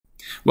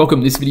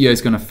Welcome. This video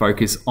is going to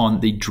focus on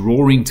the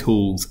drawing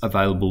tools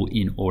available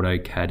in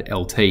AutoCAD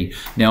LT.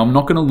 Now, I'm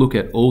not going to look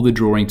at all the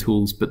drawing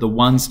tools, but the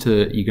ones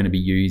you're going to be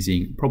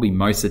using probably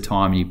most of the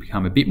time you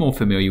become a bit more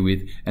familiar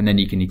with, and then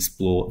you can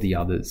explore the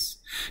others.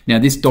 Now,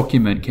 this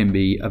document can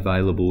be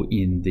available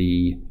in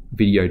the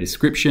video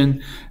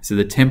description. So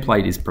the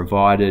template is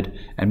provided,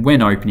 and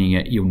when opening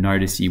it, you'll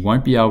notice you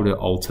won't be able to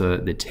alter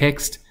the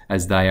text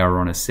as they are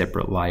on a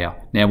separate layer.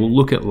 Now we'll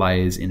look at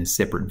layers in a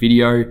separate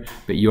video,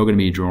 but you're going to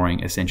be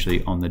drawing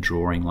essentially on the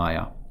drawing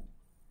layer.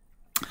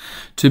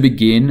 To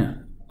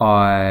begin,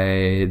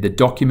 the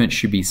document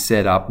should be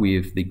set up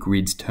with the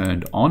grids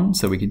turned on,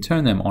 so we can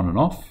turn them on and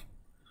off.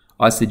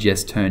 I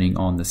suggest turning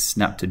on the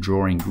snap to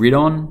drawing grid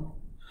on,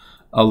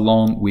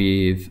 along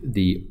with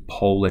the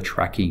polar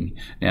tracking.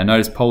 Now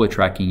notice polar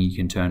tracking you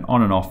can turn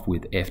on and off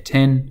with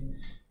F10,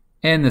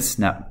 and the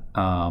snap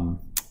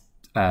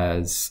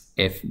as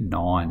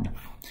F9.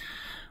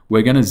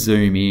 We're going to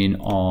zoom in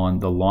on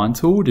the line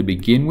tool to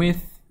begin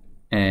with,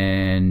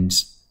 and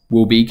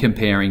we'll be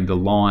comparing the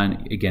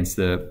line against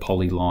the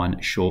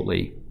polyline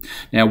shortly.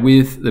 Now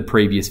with the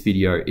previous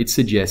video, it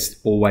suggests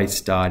always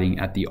starting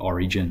at the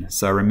origin.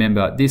 So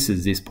remember, this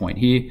is this point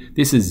here.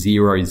 This is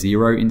 0,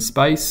 0 in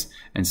space.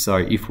 And so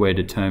if we're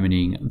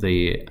determining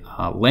the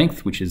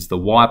length, which is the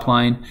Y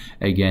plane,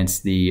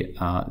 against the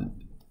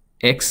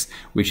X,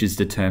 which is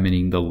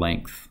determining the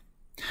length.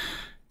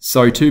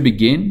 So to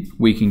begin,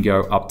 we can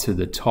go up to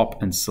the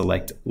top and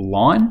select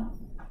line,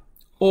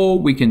 or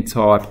we can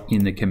type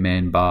in the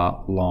command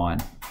bar line.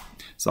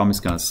 So I'm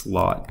just going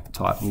to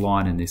type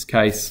line in this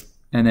case,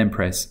 and then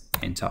press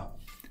enter.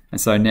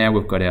 And so now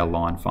we've got our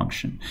line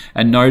function.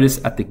 And notice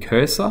at the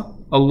cursor,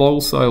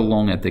 also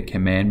along at the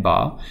command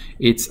bar,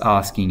 it's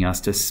asking us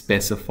to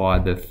specify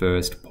the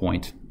first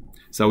point.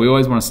 So we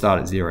always want to start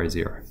at 0,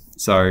 0.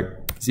 So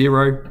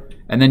 0,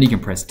 and then you can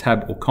press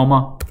tab or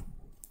comma,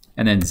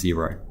 and then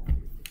 0.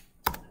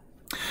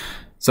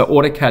 So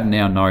AutoCAD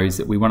now knows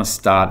that we want to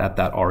start at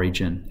that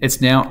origin. It's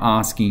now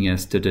asking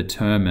us to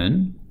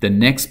determine the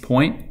next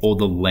point or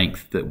the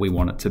length that we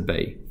want it to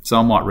be. So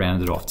I might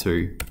round it off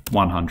to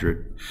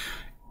 100.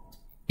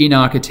 In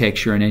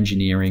architecture and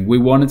engineering, we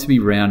want it to be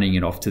rounding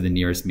it off to the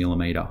nearest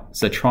millimeter.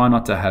 So try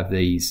not to have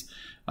these,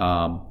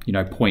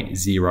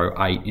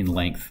 0.08 in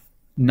length.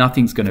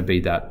 Nothing's going to be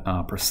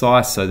that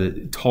precise, so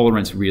the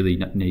tolerance really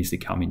needs to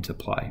come into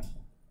play.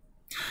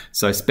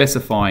 So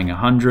specifying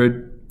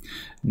 100.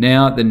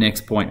 Now the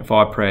next point, if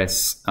I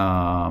press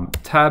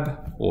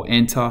tab or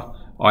enter,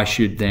 I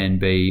should then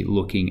be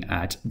looking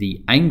at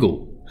the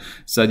angle.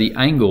 So the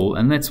angle,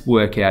 and let's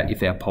work out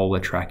if our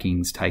polar tracking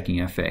is taking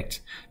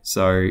effect.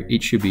 So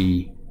it should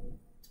be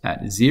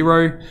at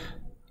 0.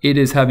 It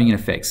is having an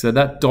effect. So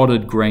that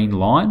dotted green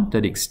line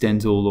that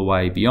extends all the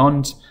way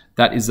beyond,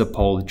 that is the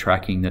polar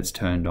tracking that's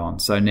turned on.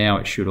 So now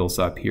it should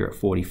also appear at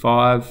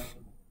 45.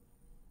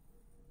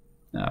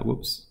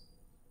 Whoops.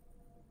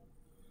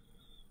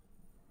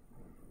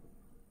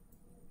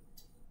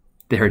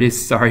 There it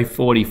is, sorry,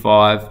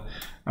 45,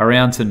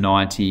 around to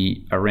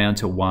 90, around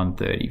to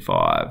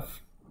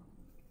 135,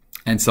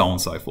 and so on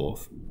and so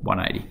forth,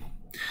 180.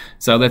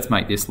 So let's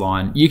make this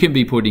line. You can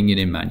be putting it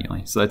in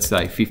manually. So let's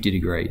say 50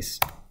 degrees.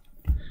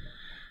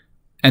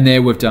 And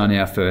there we've done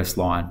our first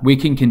line. We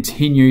can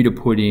continue to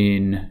put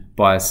in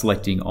by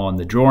selecting on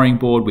the drawing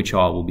board, which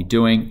I will be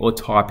doing, or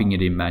typing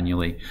it in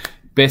manually.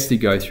 Best to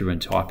go through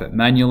and type it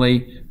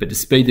manually, but to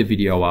speed the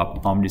video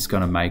up, I'm just going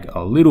to make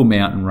a little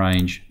mountain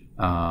range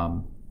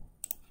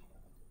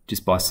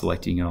just by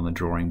selecting it on the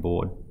drawing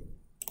board.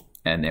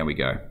 And there we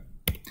go.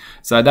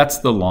 So that's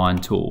the line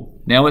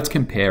tool. Now let's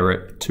compare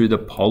it to the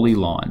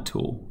Polyline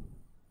tool.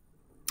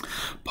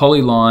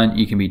 Polyline,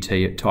 you can be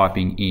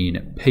typing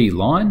in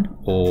Pline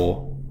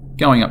or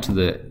going up to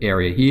the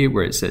area here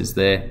where it says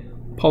there,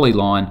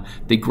 Polyline.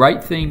 The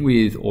great thing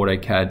with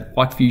AutoCAD,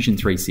 like Fusion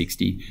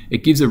 360,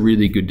 it gives a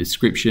really good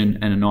description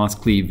and a nice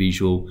clear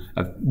visual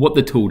of what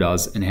the tool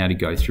does and how to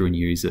go through and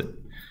use it.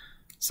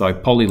 So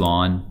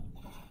Polyline,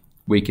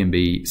 we can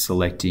be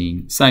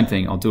selecting, same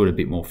thing, I'll do it a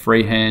bit more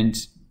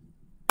freehand,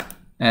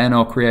 and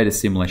I'll create a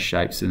similar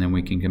shapes and then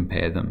we can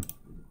compare them.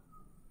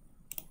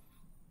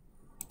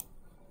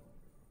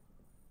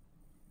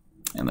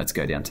 And let's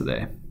go down to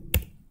there.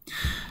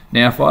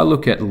 Now if I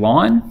look at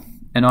line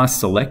and I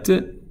select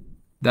it,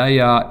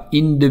 they are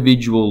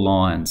individual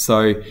lines.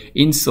 So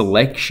in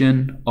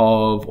selection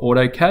of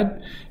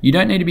AutoCAD, you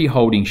don't need to be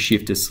holding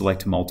shift to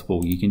select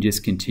multiple. You can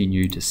just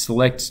continue to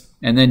select,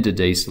 and then to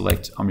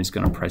deselect, I'm just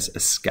going to press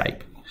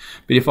escape.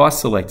 But if I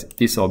select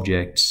this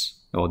object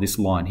or this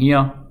line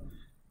here,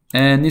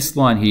 and this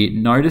line here,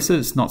 notice that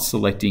it's not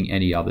selecting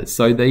any others.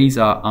 So these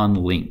are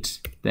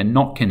unlinked. They're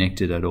not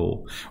connected at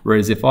all.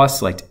 Whereas if I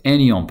select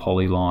any on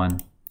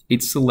Polyline,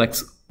 it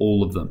selects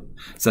all of them.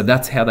 So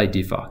that's how they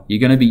differ. You're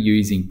going to be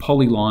using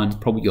Polyline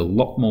probably a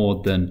lot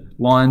more than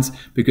lines,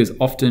 because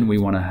often we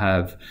want to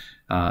have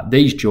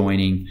these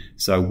joining.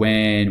 So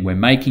when we're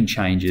making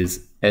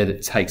changes,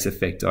 it takes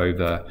effect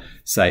over,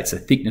 say it's a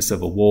thickness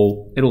of a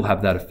wall, it'll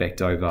have that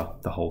effect over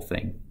the whole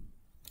thing.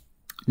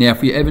 Now,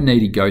 if we ever need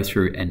to go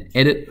through and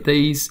edit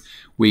these,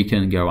 we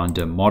can go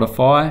under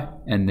Modify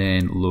and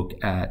then look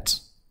at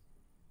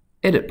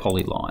Edit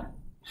Polyline.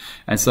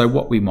 And so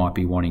what we might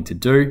be wanting to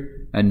do,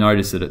 and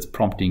notice that it's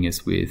prompting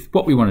us with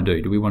what we want to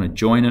do. Do we want to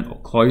join it or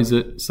close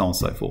it, so on and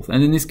so forth.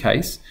 And in this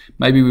case,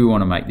 maybe we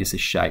want to make this a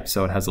shape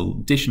so it has an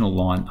additional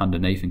line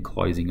underneath and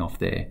closing off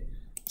there.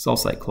 So I'll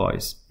say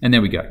close. And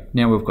there we go.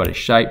 Now we've got a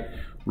shape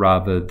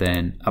rather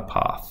than a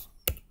path.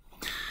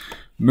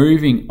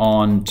 Moving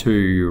on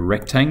to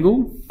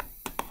rectangle.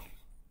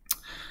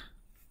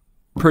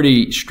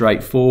 Pretty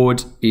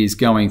straightforward is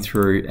going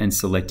through and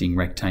selecting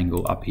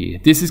rectangle up here.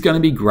 This is going to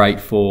be great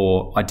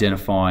for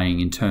identifying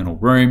internal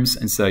rooms,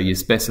 and so you're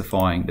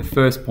specifying the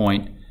first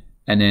point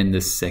and then the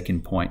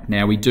second point.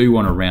 Now we do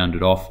want to round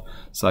it off,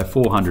 so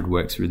 400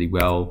 works really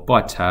well.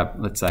 By tab,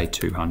 let's say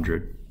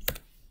 200.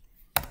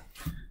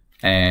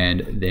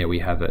 And there we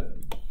have it.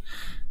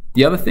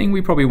 The other thing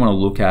we probably want to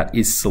look at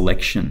is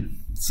selection.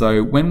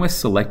 So when we're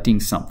selecting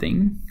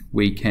something,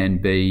 we can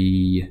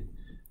be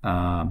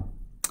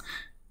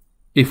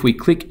if we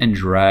click and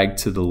drag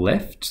to the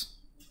left,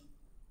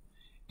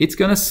 it's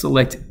going to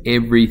select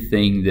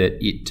everything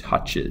that it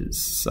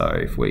touches. So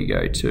if we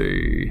go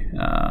to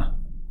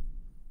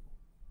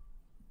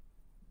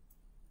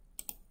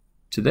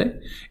there,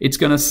 it's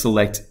going to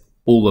select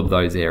all of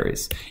those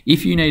areas.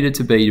 If you need it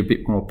to be a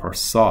bit more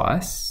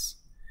precise,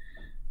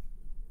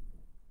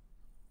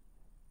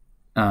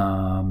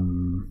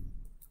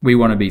 we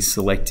want to be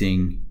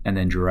selecting and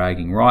then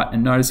dragging right,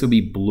 and notice it'll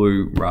be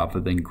blue rather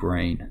than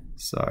green.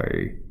 So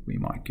we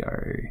might go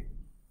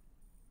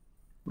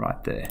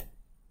right there.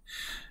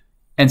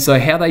 And so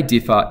how they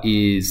differ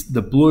is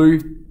the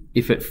blue,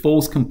 if it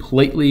falls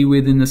completely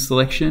within the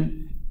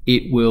selection,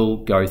 it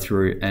will go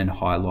through and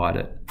highlight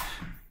it.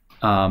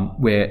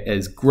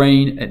 Whereas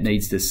green, it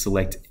needs to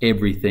select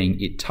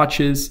everything it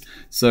touches.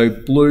 So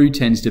blue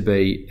tends to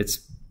be,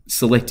 it's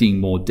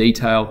selecting more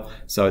detail,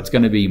 so it's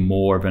going to be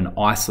more of an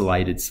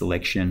isolated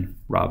selection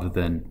rather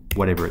than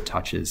whatever it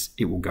touches,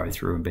 it will go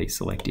through and be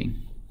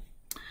selecting.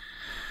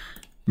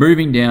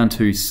 Moving down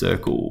to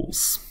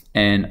circles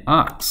and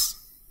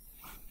arcs.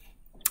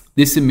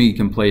 This can be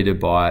completed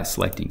by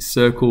selecting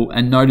circle,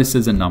 and notice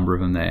there's a number of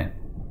them there.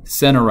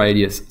 Center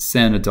radius,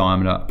 center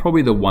diameter,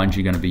 probably the ones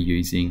you're going to be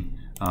using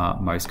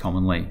most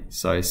commonly.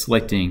 So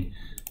selecting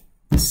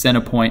the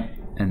center point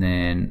and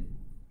then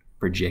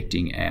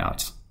projecting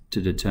out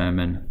to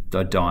determine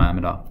the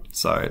diameter.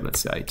 So let's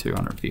say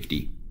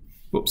 250.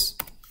 Whoops.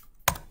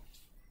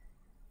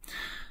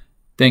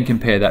 Then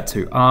compare that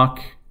to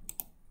arc.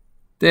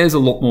 There's a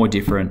lot more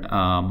different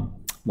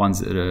ones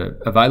that are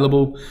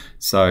available.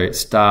 So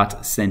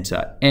start,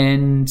 center,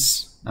 end,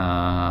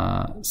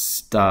 center,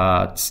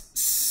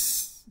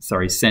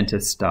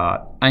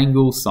 start,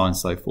 angle, so on and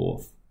so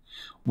forth.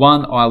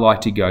 One I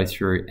like to go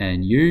through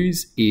and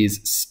use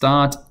is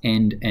start,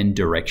 end, and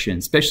direction,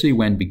 especially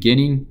when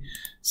beginning.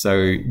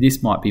 So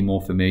this might be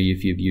more familiar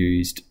if you've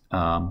used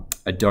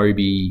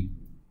Adobe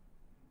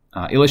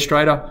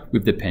Illustrator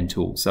with the pen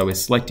tool. So we're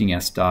selecting our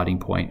starting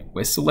point,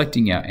 we're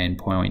selecting our end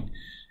point,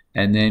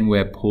 and then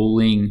we're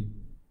pulling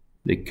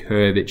the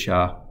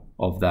curvature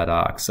of that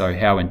arc. So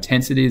how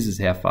intense it is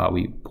how far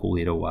we pull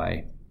it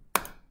away.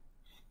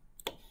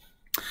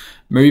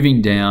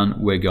 Moving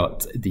down, we've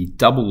got the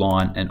double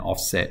line and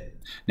offset.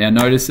 Now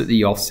notice that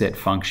the offset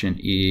function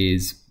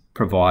is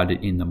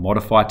provided in the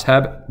Modify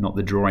tab, not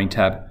the Drawing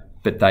tab,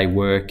 but they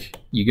work.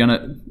 You're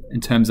gonna,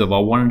 in terms of, I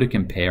wanted to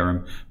compare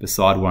them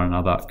beside one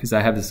another because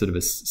they have a sort of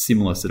a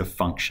similar sort of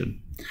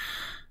function.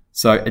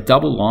 So a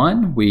double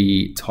line,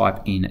 we type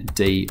in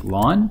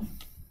dline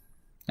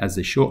as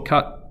the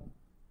shortcut.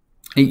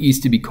 It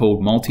used to be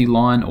called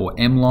multi-line or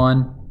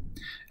M-line,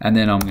 and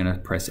then I'm gonna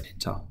press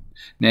enter.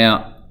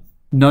 Now,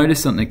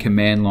 notice on the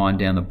command line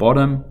down the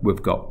bottom,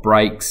 we've got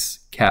breaks,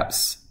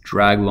 caps,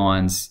 drag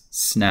lines,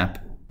 snap,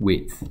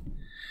 width.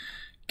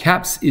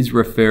 Caps is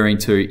referring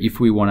to if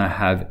we want to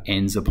have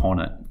ends upon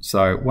it.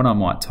 So what I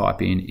might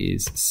type in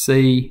is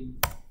C,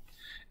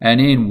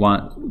 and in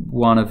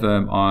one of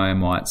them I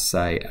might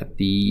say at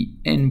the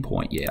end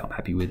point. Yeah, I'm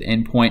happy with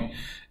end point,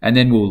 and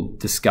then we'll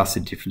discuss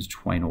the difference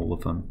between all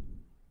of them.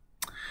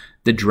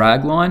 The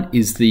drag line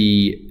is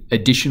the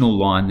additional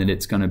line that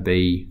it's going to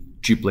be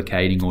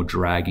duplicating or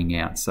dragging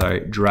out. So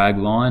drag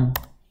line,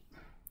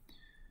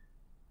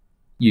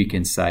 you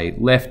can say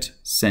left,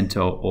 center,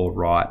 or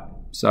right.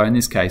 So in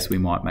this case, we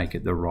might make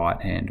it the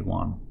right-hand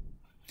one.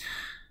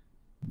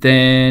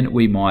 Then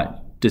we might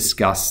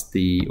discuss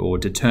or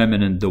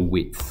determine the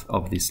width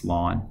of this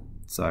line.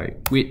 So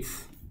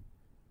width,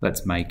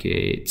 let's make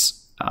it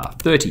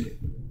 30.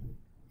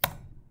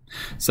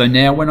 So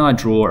now when I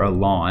draw a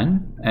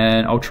line,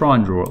 and I'll try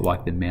and draw it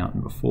like the mountain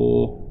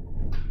before,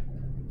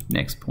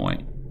 next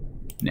point,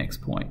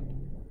 next point,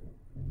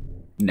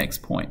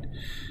 next point.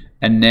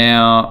 And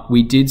now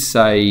we did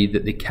say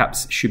that the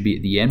caps should be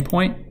at the end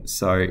point.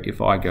 So if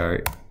I go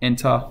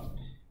enter,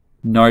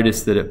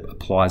 notice that it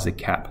applies a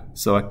cap.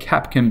 So a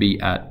cap can be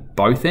at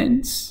both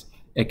ends.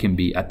 It can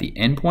be at the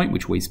end point,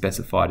 which we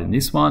specified in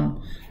this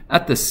one,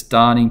 at the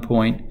starting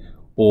point,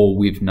 or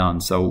with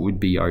none, so it would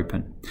be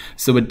open.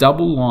 So a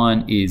double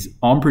line is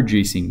I'm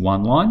producing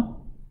one line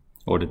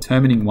or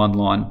determining one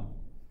line,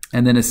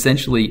 and then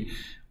essentially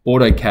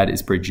AutoCAD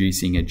is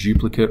producing a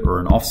duplicate or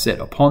an offset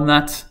upon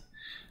that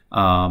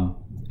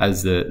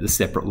as the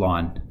separate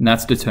line. And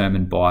that's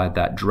determined by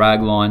that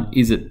drag line.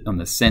 Is it on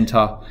the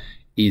center?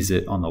 Is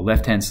it on the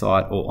left-hand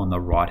side or on the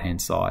right-hand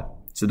side?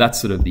 So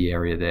that's sort of the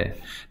area there.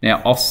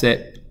 Now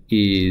offset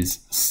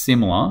is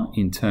similar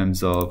in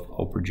terms of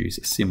I'll produce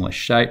a similar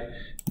shape.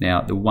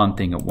 Now the one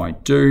thing it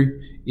won't do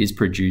is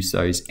produce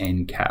those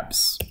end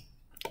caps.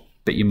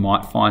 But you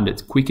might find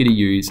it's quicker to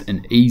use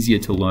and easier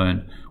to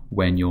learn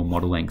when you're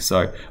modeling.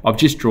 So I've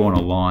just drawn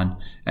a line,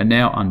 and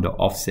now under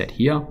offset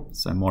here,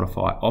 so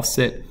modify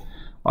offset,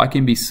 I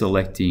can be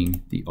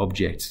selecting the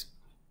object.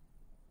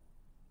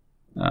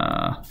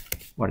 Why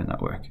didn't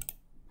that work?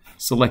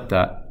 Select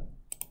that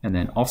and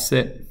then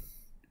offset.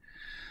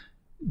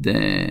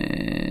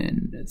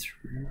 Then that's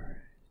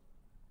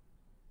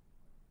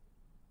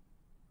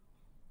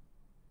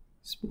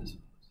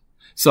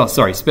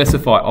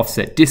specify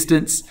offset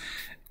distance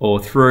or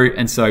through,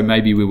 and so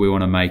maybe we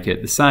want to make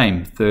it the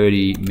same,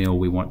 30 mil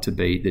we want to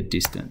be the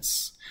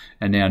distance.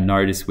 And now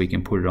notice we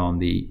can put it on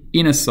the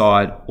inner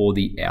side or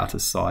the outer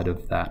side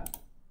of that.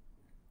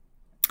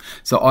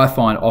 So I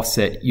find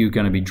offset, you're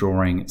going to be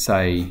drawing,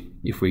 say,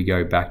 if we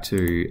go back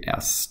to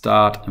our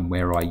start and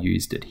where I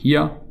used it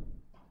here.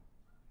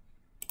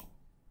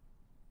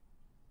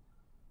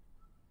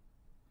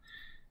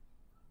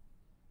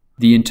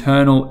 The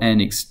internal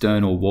and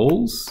external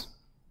walls,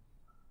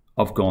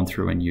 I've gone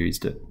through and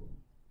used it.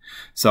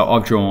 So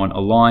I've drawn a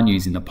line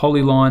using the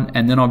Polyline,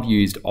 and then I've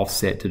used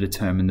offset to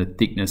determine the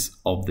thickness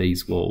of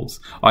these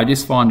walls. I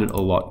just find it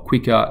a lot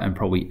quicker and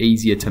probably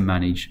easier to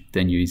manage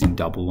than using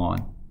double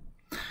line.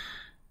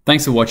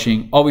 Thanks for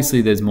watching.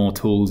 Obviously there's more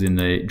tools in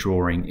the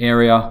drawing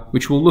area,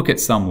 which we'll look at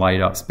some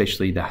later,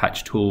 especially the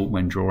hatch tool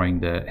when drawing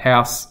the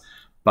house.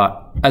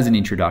 But as an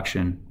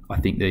introduction, I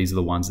think these are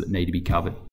the ones that need to be covered.